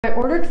I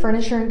ordered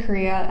furniture in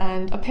Korea,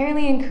 and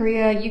apparently in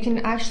Korea you can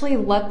actually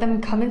let them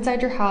come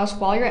inside your house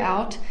while you're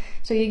out.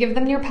 So you give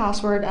them your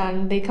password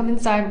and they come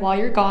inside while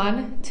you're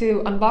gone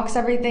to unbox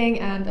everything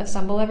and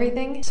assemble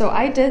everything. So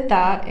I did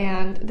that,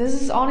 and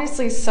this is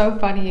honestly so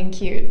funny and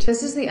cute.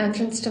 This is the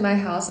entrance to my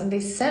house, and they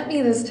sent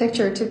me this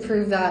picture to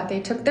prove that they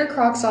took their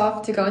Crocs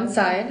off to go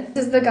inside.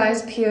 This is the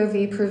guy's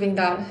POV proving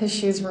that his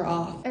shoes were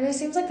off. And it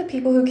seems like the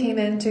people who came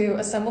in to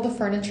assemble the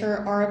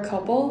furniture are a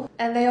couple,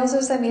 and they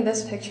also sent me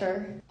this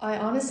picture. I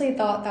honestly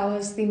thought that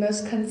was the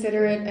most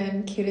considerate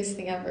and cutest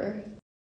thing ever.